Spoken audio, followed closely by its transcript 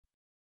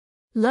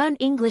Learn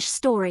English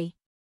story.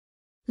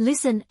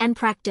 Listen and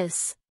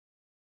practice.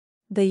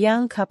 The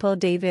young couple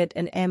David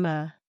and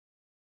Emma.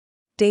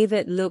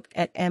 David looked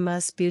at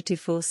Emma's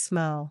beautiful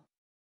smile.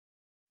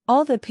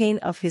 All the pain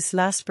of his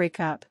last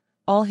breakup,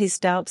 all his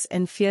doubts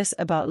and fears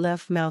about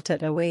love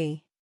melted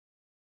away.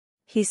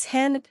 His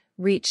hand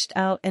reached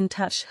out and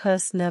touched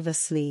hers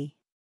nervously.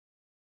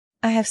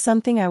 "I have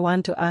something I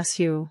want to ask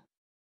you."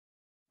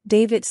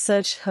 David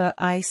searched her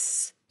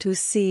eyes to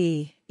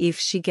see if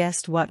she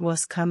guessed what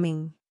was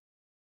coming.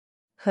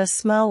 Her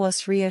smile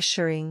was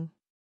reassuring.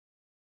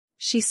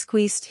 She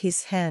squeezed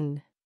his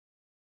hand.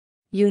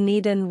 "You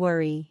needn't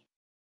worry.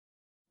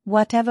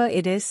 Whatever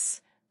it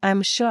is,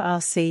 I'm sure I'll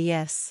say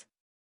yes."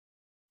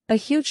 A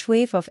huge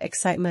wave of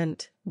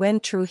excitement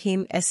went through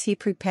him as he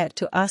prepared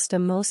to ask the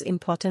most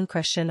important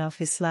question of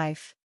his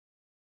life.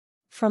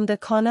 From the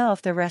corner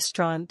of the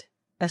restaurant,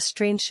 a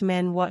strange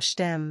man watched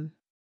them.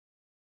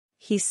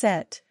 He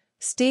sat,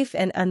 stiff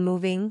and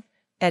unmoving,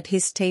 at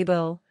his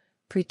table,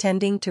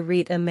 pretending to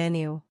read a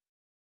menu.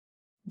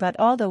 But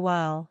all the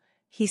while,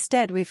 he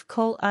stared with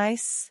cold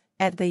eyes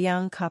at the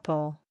young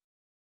couple.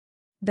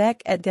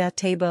 Back at their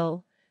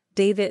table,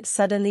 David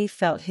suddenly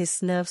felt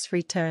his nerves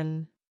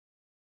return.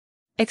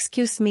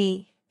 "Excuse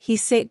me," he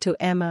said to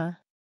Emma.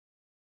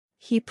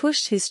 He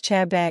pushed his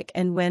chair back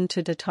and went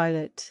to the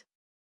toilet.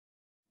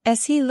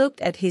 As he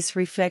looked at his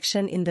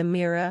reflection in the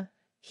mirror,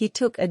 he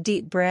took a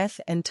deep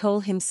breath and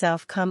told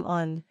himself, "Come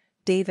on,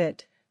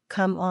 David,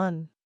 come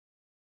on.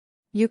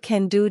 You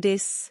can do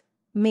this,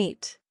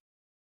 mate.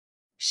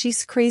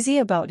 She's crazy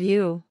about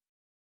you."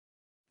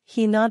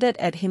 He nodded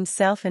at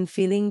himself and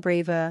feeling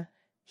braver,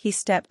 he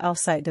stepped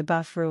outside the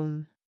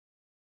bathroom.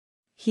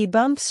 He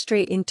bumped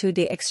straight into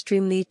the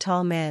extremely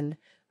tall man,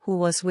 who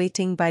was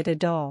waiting by the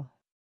door.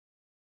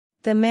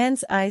 The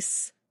man's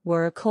eyes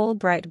were a cold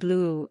bright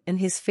blue and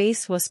his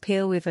face was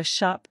pale with a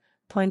sharp,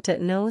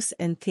 pointed nose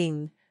and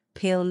thin,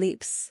 pale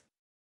lips.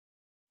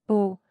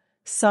 "Oh,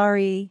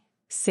 sorry,"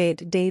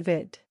 said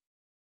David.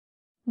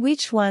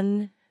 "Which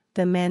one?"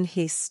 the man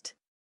hissed.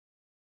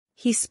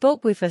 He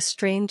spoke with a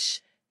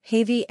strange,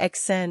 heavy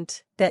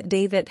accent that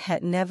David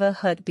had never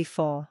heard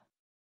before.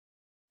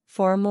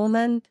 For a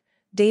moment,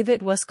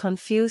 David was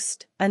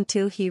confused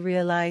until he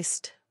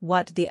realized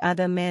what the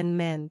other man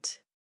meant.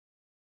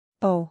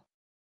 "Oh,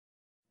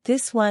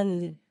 this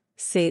one,"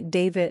 said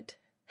David,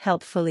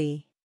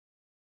 helpfully.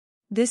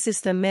 "This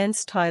is the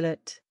men's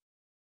toilet."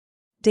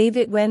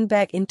 David went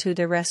back into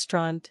the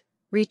restaurant,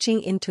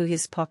 reaching into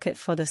his pocket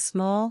for the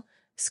small,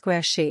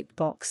 square-shaped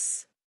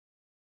box.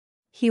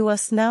 He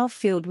was now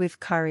filled with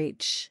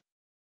courage.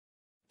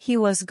 He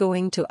was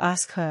going to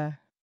ask her.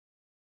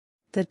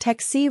 The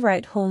taxi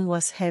ride home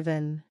was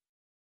heaven.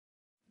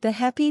 The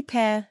happy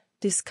pair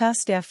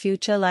discussed their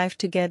future life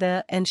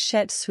together and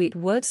shared sweet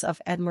words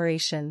of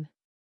admiration.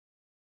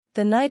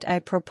 "The night I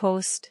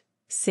proposed,"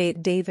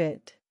 said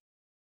David.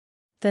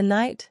 "The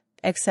night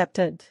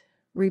accepted,"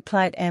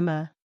 replied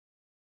Emma.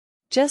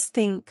 "Just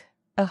think,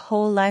 a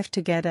whole life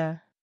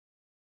together.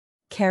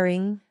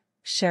 Caring,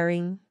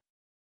 sharing."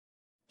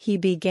 He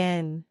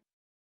began.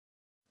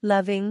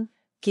 "Loving,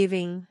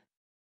 giving."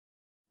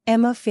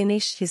 Emma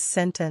finished his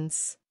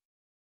sentence.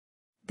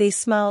 They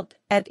smiled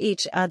at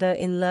each other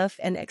in love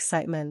and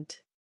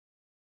excitement.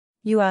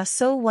 "You are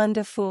so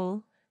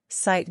wonderful,"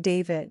 sighed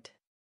David.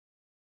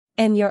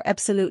 "And you're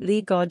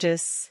absolutely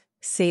gorgeous,"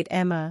 said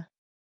Emma.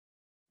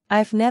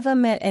 "I've never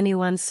met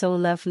anyone so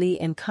lovely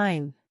and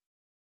kind.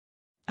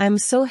 I'm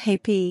so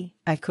happy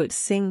I could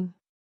sing."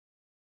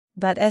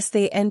 But as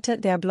they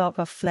entered their block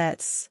of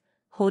flats,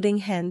 holding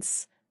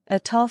hands, a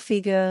tall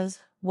figure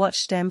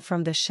watched them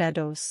from the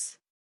shadows.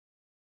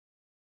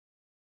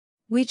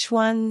 "Which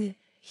one?"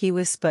 he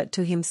whispered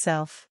to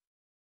himself.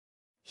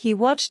 He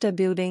watched the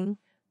building,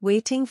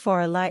 waiting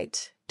for a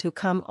light to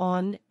come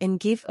on and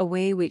give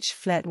away which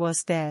flat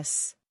was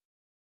theirs.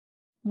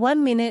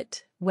 1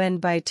 minute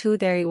went by, 2,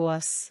 there it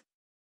was.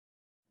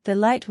 The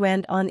light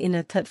went on in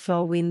a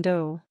third-floor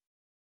window.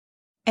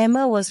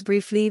 Emma was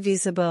briefly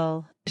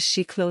visible as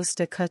she closed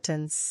the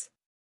curtains.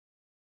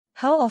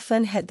 How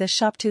often had the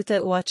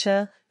sharp-toothed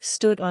watcher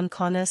stood on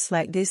corners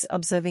like this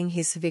observing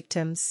his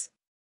victims?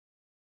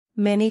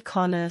 Many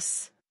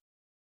corners.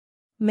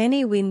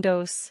 Many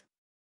windows.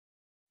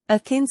 A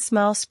thin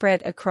smile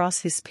spread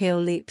across his pale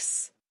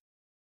lips.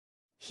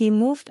 He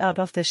moved out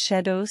of the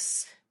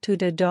shadows to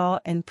the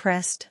door and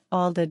pressed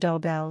all the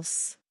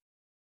doorbells.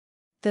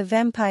 The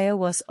vampire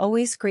was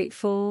always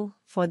grateful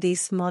for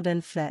these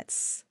modern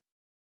flats.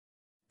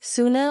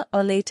 Sooner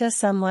or later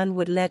someone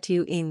would let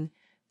you in,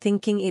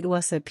 thinking it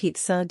was a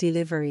pizza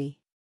delivery.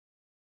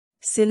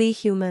 Silly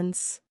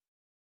humans.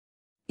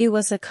 It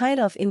was a kind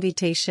of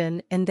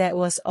invitation, and that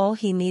was all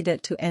he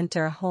needed to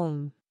enter a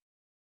home.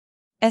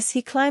 As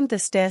he climbed the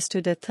stairs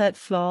to the 3rd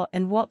floor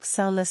and walked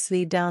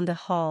soundlessly down the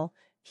hall,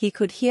 he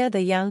could hear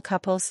the young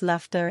couple's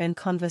laughter and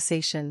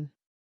conversation.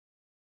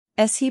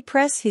 As he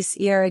pressed his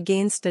ear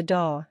against the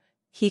door,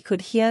 he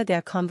could hear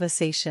their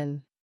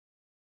conversation.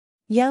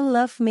 Young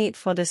love made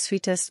for the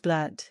sweetest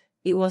blood,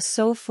 it was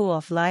so full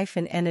of life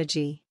and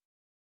energy.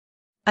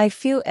 I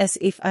feel as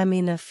if I'm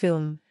in a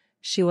film,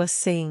 she was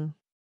saying.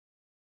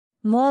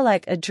 More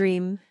like a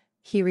dream,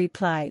 he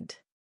replied.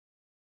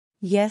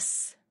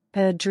 Yes,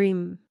 a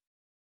dream.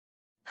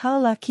 How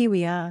lucky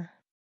we are.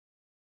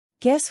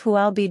 Guess who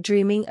I'll be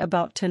dreaming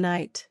about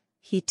tonight,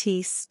 he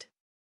teased.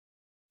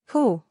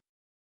 Who?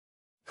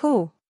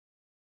 Who?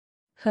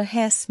 Her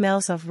hair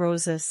smells of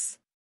roses.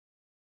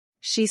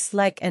 She's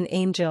like an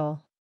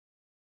angel.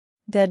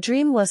 Their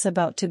dream was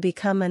about to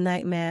become a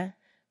nightmare,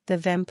 the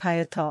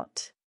vampire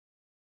thought.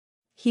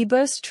 He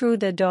burst through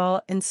the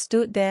door and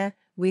stood there,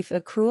 with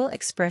a cruel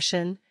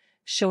expression,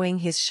 showing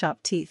his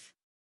sharp teeth.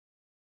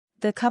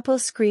 The couple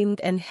screamed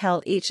and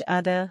held each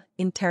other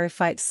in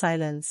terrified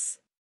silence.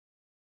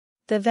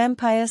 The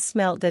vampire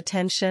smelled the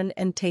tension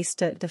and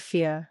tasted the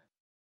fear.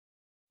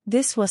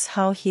 This was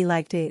how he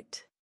liked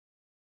it.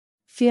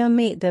 Fear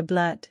made the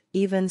blood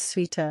even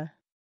sweeter.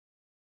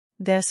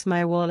 There's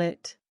my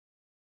wallet.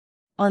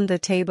 On the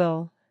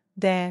table,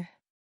 there.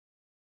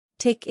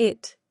 Take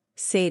it,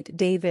 said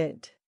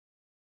David.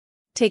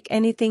 Take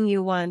anything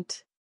you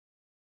want.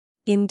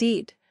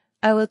 Indeed,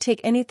 I will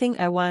take anything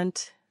I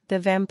want, the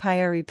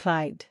vampire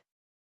replied.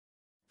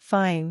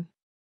 Fine.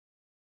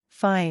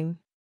 Fine.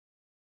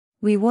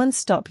 We won't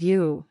stop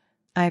you,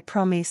 I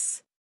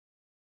promise.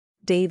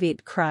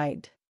 David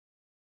cried.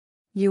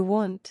 You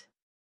won't?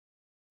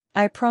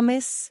 I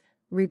promise,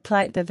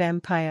 replied the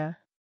vampire.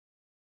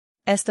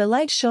 As the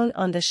light shone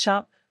on the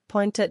sharp,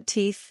 pointed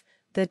teeth,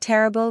 the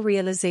terrible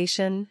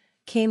realization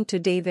came to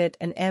David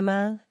and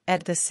Emma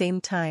at the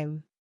same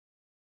time.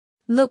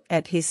 Look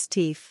at his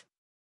teeth.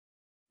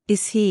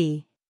 Is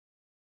he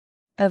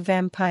a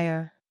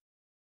vampire?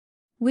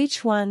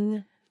 Which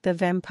one? The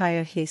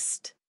vampire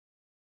hissed.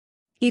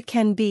 It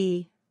can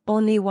be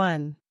only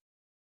one.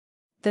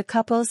 The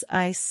couple's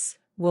eyes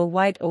were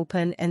wide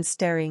open and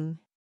staring.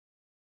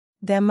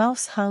 Their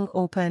mouths hung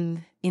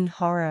open in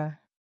horror.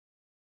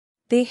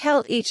 They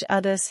held each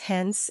other's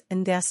hands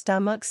and their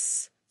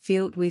stomachs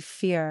filled with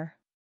fear.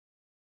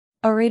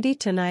 Already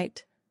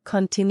tonight,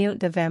 continued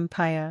the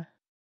vampire.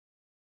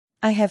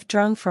 I have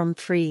drunk from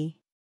 3.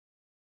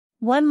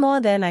 One more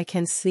than I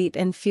can sleep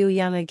and feel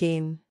young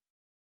again.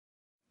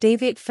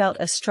 David felt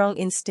a strong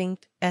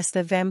instinct as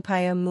the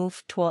vampire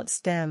moved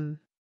towards them.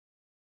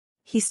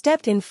 He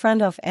stepped in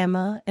front of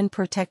Emma and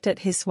protected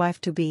his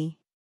wife-to-be.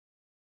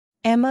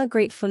 Emma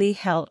gratefully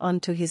held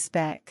onto his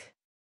back.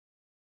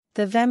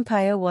 The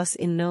vampire was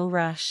in no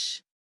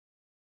rush.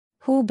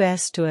 Who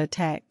best to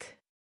attack?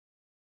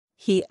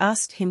 He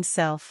asked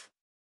himself.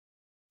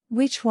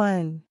 Which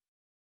one?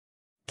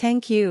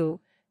 Thank you,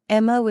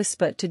 Emma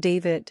whispered to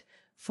David,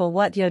 for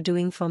what you're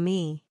doing for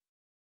me.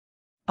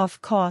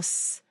 Of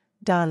course,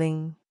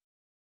 darling.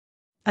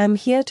 I'm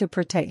here to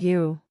protect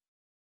you.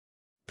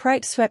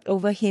 Pride swept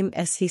over him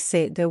as he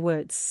said the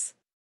words.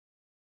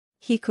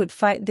 He could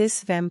fight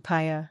this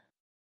vampire.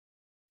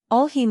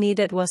 All he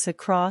needed was a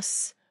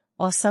cross,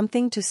 or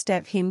something to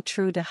stab him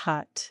through the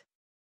heart.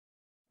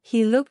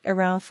 He looked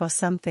around for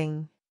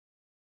something.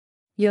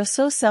 You're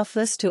so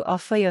selfless to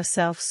offer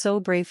yourself so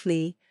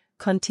bravely,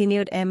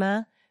 continued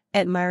Emma,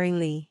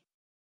 admiringly.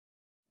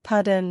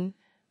 Pardon?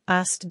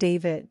 Asked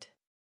David.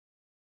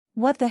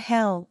 What the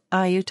hell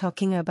are you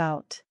talking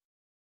about?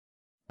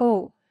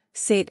 Oh,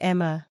 said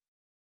Emma.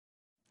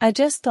 I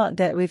just thought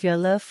that with your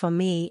love for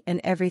me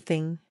and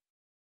everything.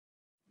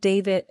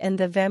 David and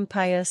the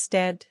vampire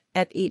stared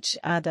at each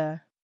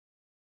other.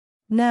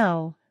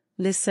 Now,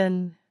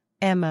 listen,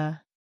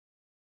 Emma.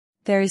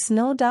 There is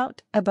no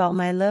doubt about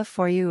my love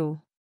for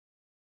you.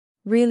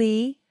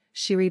 Really?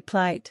 She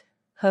replied,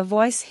 her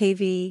voice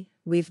heavy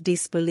with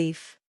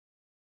disbelief.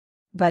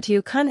 But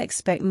you can't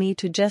expect me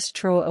to just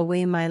throw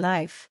away my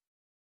life.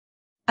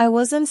 I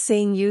wasn't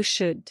saying you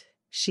should,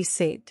 she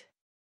said.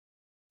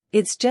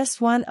 It's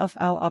just one of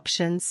our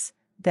options,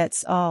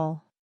 that's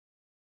all.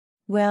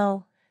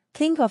 Well,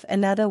 think of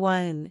another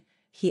one,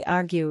 he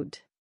argued.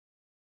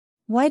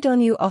 Why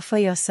don't you offer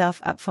yourself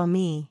up for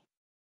me?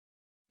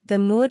 The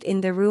mood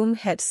in the room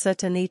had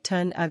certainly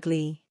turned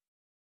ugly.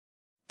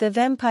 The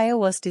vampire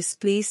was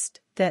displeased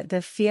that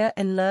the fear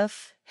and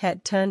love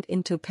had turned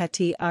into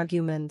petty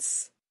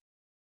arguments.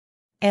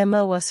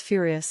 Emma was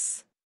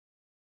furious.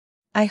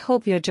 I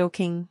hope you're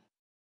joking.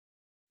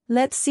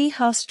 Let's see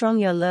how strong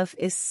your love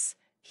is,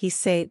 he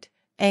said,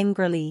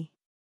 angrily.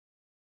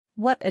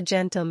 What a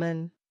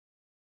gentleman.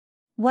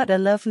 What a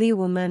lovely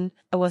woman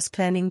I was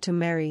planning to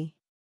marry.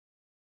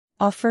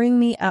 Offering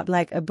me up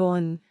like a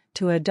bone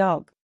to a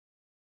dog.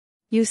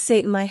 You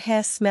said my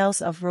hair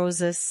smells of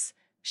roses,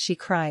 she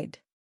cried.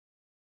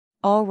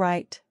 All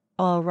right,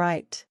 all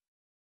right.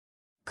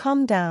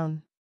 Calm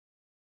down.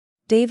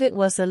 David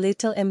was a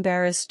little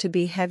embarrassed to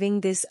be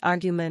having this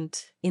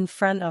argument in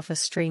front of a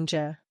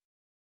stranger.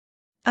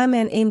 I'm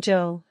an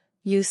angel,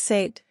 you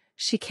said,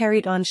 she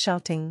carried on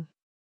shouting.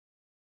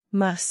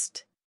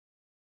 Must.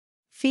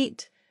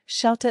 Feet,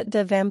 shouted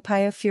the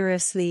vampire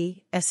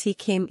furiously as he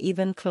came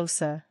even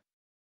closer.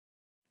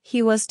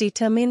 He was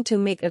determined to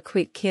make a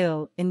quick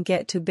kill and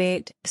get to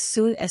bed as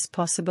soon as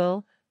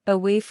possible,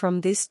 away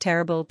from this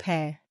terrible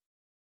pair.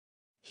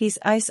 His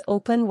eyes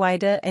opened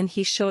wider and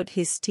he showed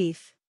his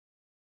teeth.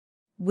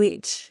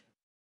 Which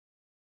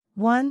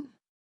one?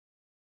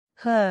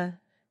 Her,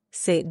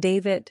 said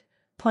David,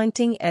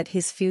 pointing at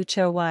his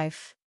future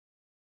wife.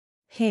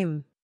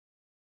 Him,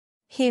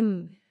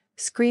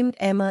 screamed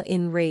Emma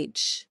in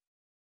rage.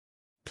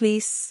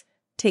 Please,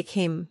 take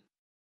him.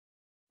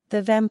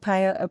 The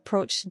vampire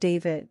approached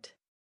David.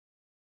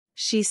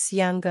 She's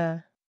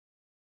younger.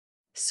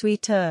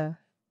 Sweeter,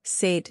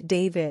 said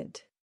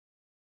David.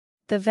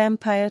 The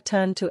vampire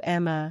turned to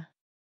Emma.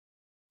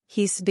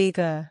 He's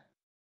bigger.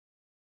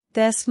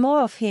 There's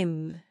more of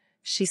him,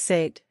 she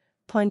said,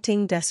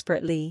 pointing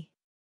desperately.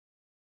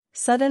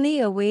 Suddenly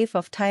a wave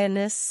of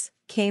tiredness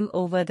came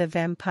over the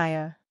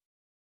vampire.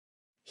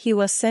 He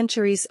was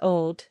centuries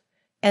old,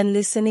 and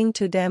listening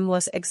to them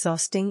was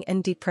exhausting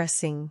and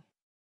depressing.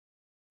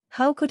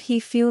 How could he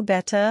feel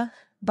better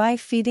by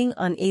feeding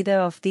on either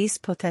of these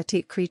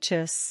pathetic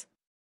creatures?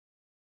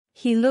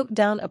 He looked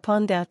down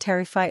upon their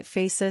terrified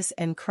faces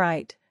and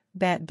cried,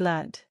 "Bad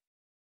blood."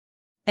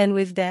 And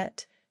with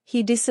that,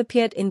 he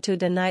disappeared into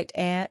the night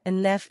air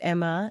and left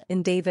Emma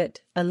and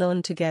David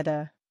alone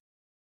together.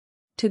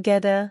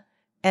 Together,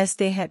 as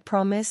they had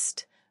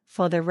promised,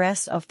 for the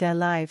rest of their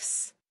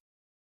lives.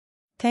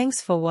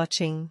 Thanks for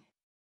watching.